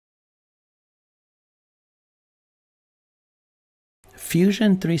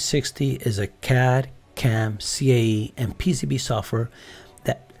Fusion 360 is a CAD, CAM, CAE, and PCB software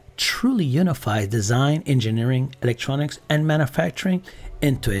that truly unifies design, engineering, electronics, and manufacturing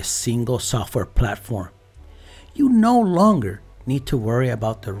into a single software platform. You no longer need to worry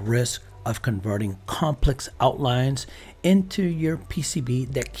about the risk of converting complex outlines into your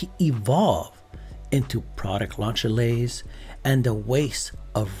PCB that can evolve into product launch delays and the waste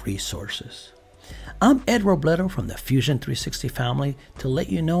of resources. I'm Ed Robledo from the Fusion 360 family to let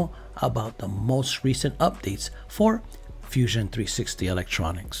you know about the most recent updates for Fusion 360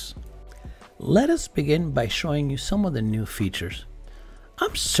 electronics. Let us begin by showing you some of the new features.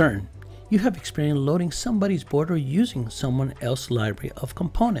 I'm certain you have experience loading somebody's board or using someone else's library of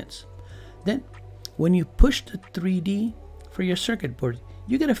components. Then, when you push the 3D for your circuit board,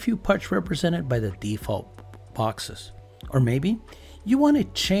 you get a few parts represented by the default boxes. Or maybe you want to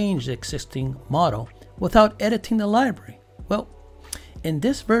change the existing model without editing the library. Well, in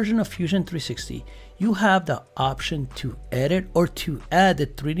this version of Fusion 360, you have the option to edit or to add the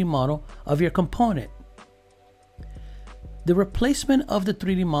 3D model of your component. The replacement of the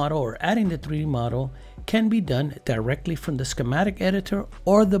 3D model or adding the 3D model can be done directly from the Schematic Editor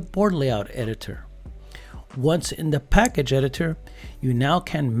or the Board Layout Editor. Once in the Package Editor, you now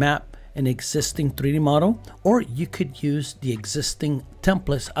can map an existing 3D model, or you could use the existing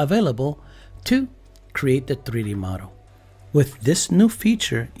templates available to create the 3D model. With this new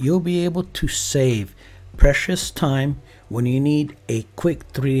feature, you'll be able to save precious time when you need a quick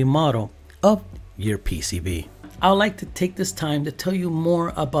 3D model of your PCB. I'd like to take this time to tell you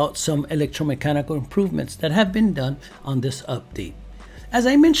more about some electromechanical improvements that have been done on this update. As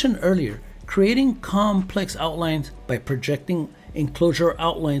I mentioned earlier, creating complex outlines by projecting enclosure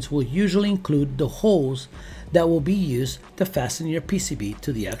outlines will usually include the holes that will be used to fasten your PCB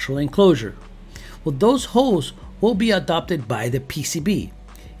to the actual enclosure. Well, those holes will be adopted by the PCB.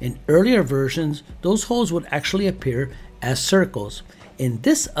 In earlier versions, those holes would actually appear as circles. In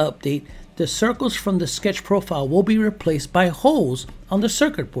this update, the circles from the sketch profile will be replaced by holes on the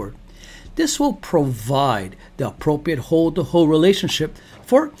circuit board. This will provide the appropriate hole-to-hole relationship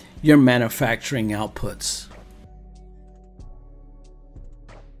for your manufacturing outputs.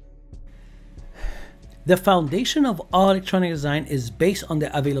 The foundation of all electronic design is based on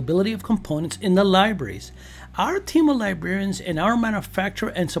the availability of components in the libraries. Our team of librarians and our manufacturer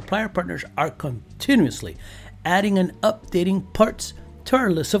and supplier partners are continuously adding and updating parts to our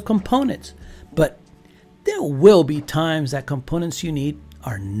list of components. But there will be times that components you need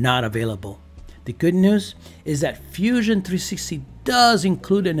are not available. The good news is that Fusion 360 does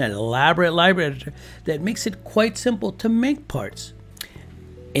include an elaborate library editor that makes it quite simple to make parts.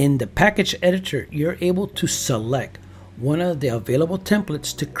 In the package editor, you're able to select one of the available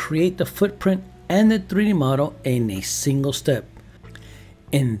templates to create the footprint and the 3D model in a single step.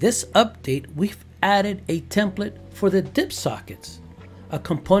 In this update, we've added a template for the dip sockets, a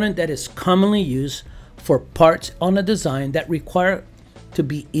component that is commonly used for parts on a design that require to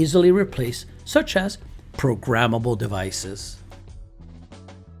be easily replaced, such as programmable devices.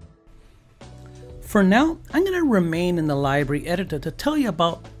 For now, I'm going to remain in the library editor to tell you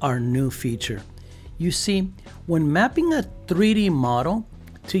about our new feature. You see, when mapping a 3D model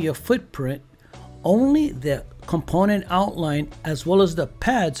to your footprint, only the component outline as well as the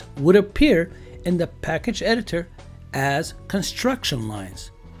pads would appear in the package editor as construction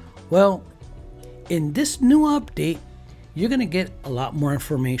lines. Well, in this new update, you're going to get a lot more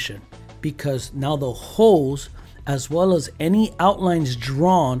information because now the holes as well as any outlines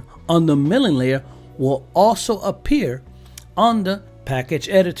drawn on the milling layer will also appear on the package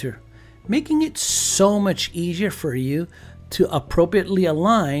editor, making it so much easier for you to appropriately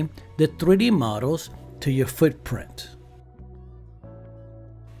align the 3D models to your footprint.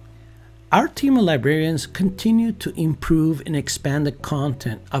 Our team of librarians continue to improve and expand the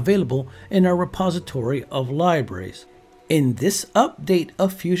content available in our repository of libraries. In this update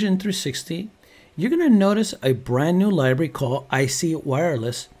of Fusion 360, you're going to notice a brand new library called IC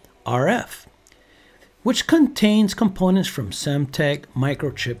Wireless RF, which contains components from Semtech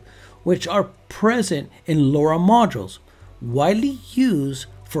Microchip, which are present in LoRa modules, widely used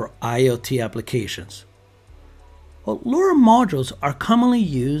for IoT applications. Well, LoRa modules are commonly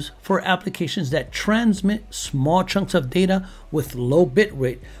used for applications that transmit small chunks of data with low bit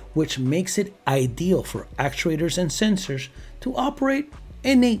rate, which makes it ideal for actuators and sensors to operate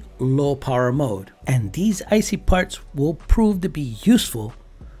in a low power mode. And these IC parts will prove to be useful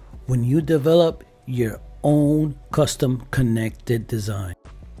when you develop your own custom connected design.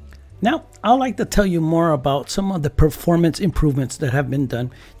 Now, I'd like to tell you more about some of the performance improvements that have been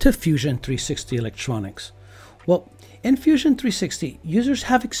done to Fusion 360 electronics. Well, In Fusion 360, users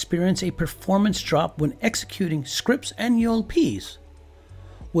have experienced a performance drop when executing scripts and ULPs.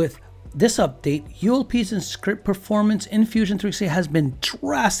 With this update, ULPs and script performance in Fusion 360 has been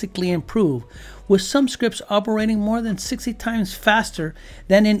drastically improved, with some scripts operating more than 60 times faster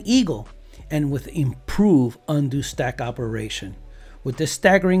than in Eagle, and with improved undo stack operation. With this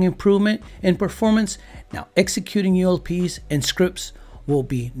staggering improvement in performance, now executing ULPs and scripts will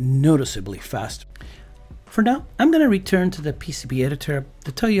be noticeably faster. For now, I'm going to return to the PCB editor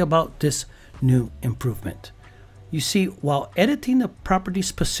to tell you about this new improvement. You see, while editing the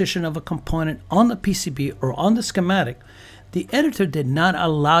properties position of a component on the PCB or on the schematic, the editor did not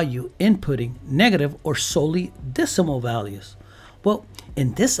allow you inputting negative or solely decimal values. Well,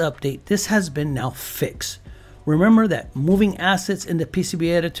 in this update, this has been now fixed. Remember that moving assets in the PCB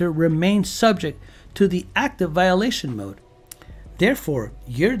editor remains subject to the active violation mode. Therefore,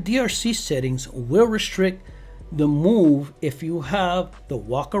 your DRC settings will restrict the move if you have the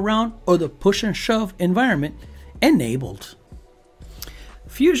walk around or the push and shove environment enabled.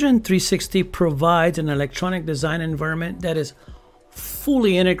 Fusion 360 provides an electronic design environment that is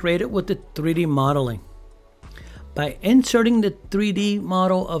fully integrated with the 3D modeling. By inserting the 3D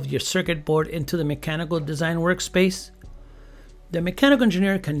model of your circuit board into the mechanical design workspace, the mechanical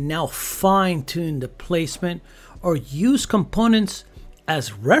engineer can now fine-tune the placement or use components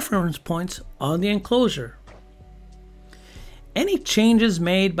as reference points on the enclosure. Any changes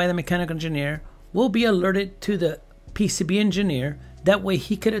made by the mechanical engineer will be alerted to the PCB engineer. That way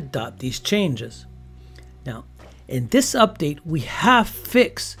he could adopt these changes. Now, in this update, we have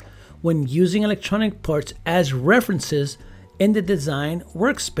fixed when using electronic parts as references in the design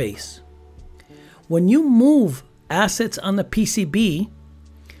workspace. When you move assets on the PCB,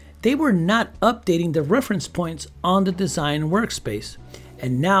 they were not updating the reference points on the design workspace,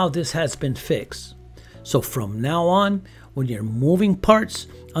 and now this has been fixed. So from now on, when you're moving parts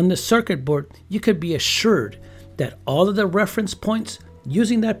on the circuit board, you could be assured that all of the reference points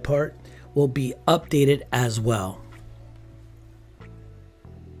using that part will be updated as well.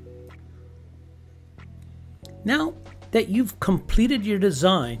 Now that you've completed your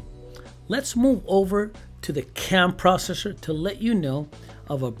design, let's move over to the CAM processor to let you know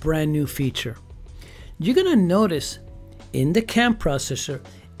of a brand new feature. You're going to notice in the CAM processor,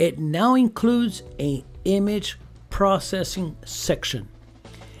 it now includes an image processing section,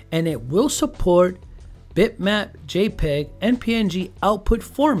 and it will support bitmap, JPEG, and PNG output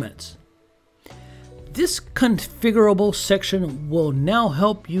formats. This configurable section will now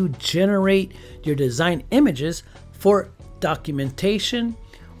help you generate your design images for documentation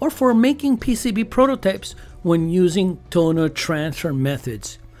or for making PCB prototypes when using toner transfer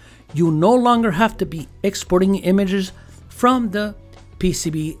methods. You no longer have to be exporting images from the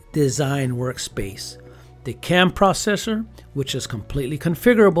PCB design workspace. The CAM processor, which is completely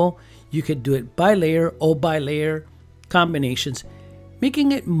configurable, you could do it by layer or by layer combinations,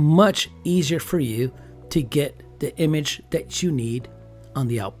 making it much easier for you to get the image that you need on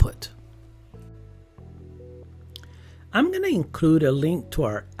the output. I'm going to include a link to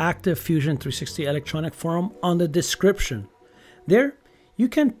our active Fusion 360 electronic forum on the description. There, you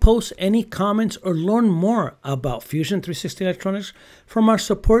can post any comments or learn more about Fusion 360 electronics from our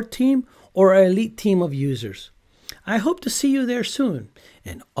support team or our elite team of users. I hope to see you there soon,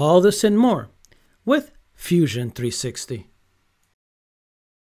 and all this and more with Fusion 360.